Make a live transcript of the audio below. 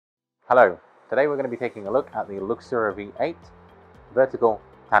Hello, today we're going to be taking a look at the Luxura V8 vertical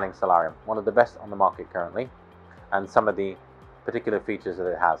tanning solarium, one of the best on the market currently, and some of the particular features that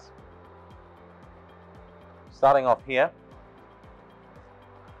it has. Starting off here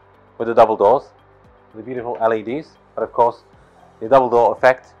with the double doors, the beautiful LEDs, but of course the double door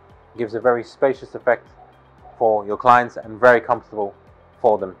effect gives a very spacious effect for your clients and very comfortable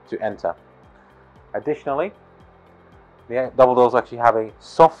for them to enter. Additionally, the double doors actually have a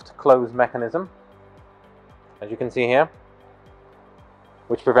soft close mechanism, as you can see here,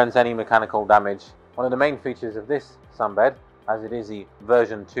 which prevents any mechanical damage. One of the main features of this sunbed, as it is the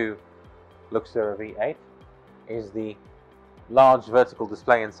version 2 Luxura V8, is the large vertical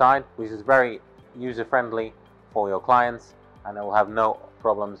display inside, which is very user-friendly for your clients, and it will have no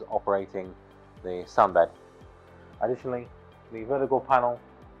problems operating the sunbed. Additionally, the vertical panel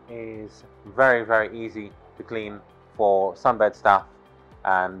is very easy to clean for sunbed staff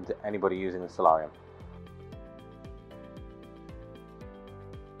and anybody using the solarium.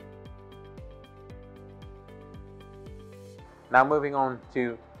 Now moving on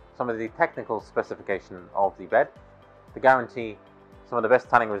to some of the technical specification of the bed to guarantee some of the best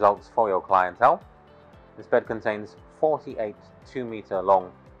tanning results for your clientele. This bed contains 48 2-meter long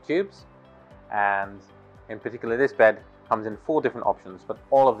tubes, and in particular this bed comes in 4 different options, but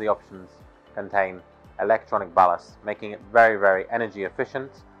all of the options contain electronic ballast, making it very energy efficient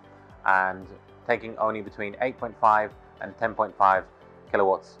and taking only between 8.5 and 10.5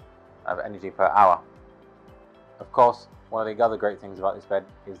 kilowatts of energy per hour. Of course, one of the other great things about this bed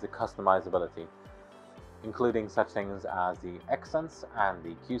is the customizability, including such things as the X-Sense and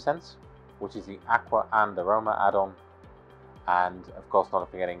the Q-Sense, which is the Aqua and Aroma add-on, and of course not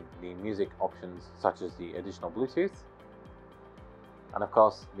forgetting the music options such as the additional Bluetooth, and of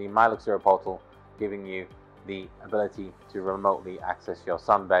course the My Luxura portal, giving you the ability to remotely access your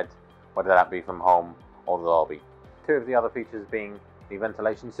sunbed, whether that be from home or the lobby. 2 of the other features being the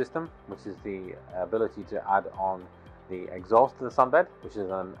ventilation system, which is the ability to add on the exhaust to the sunbed, which is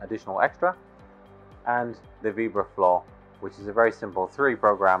an additional extra, and the Vibra floor, which is a very simple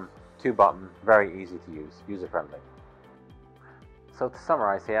 3-program, 2-button, very easy to use, user-friendly. So to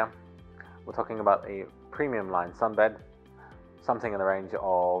summarize here, we're talking about a premium line sunbed, something in the range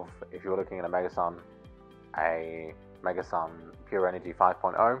of, if you're looking at a Megasun Pure Energy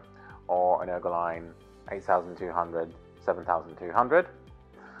 5.0 or an Ergoline 8200, 7200.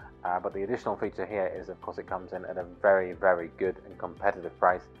 But the additional feature here is, of course, it comes in at a very good and competitive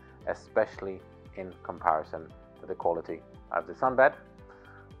price, especially in comparison to the quality of the sunbed.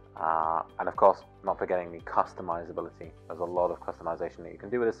 And of course, not forgetting the customizability. There's a lot of customization that you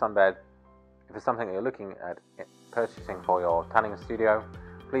can do with a sunbed. If it's something that you're looking at purchasing for your tanning studio,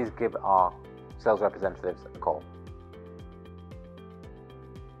 please give our sales representatives a call.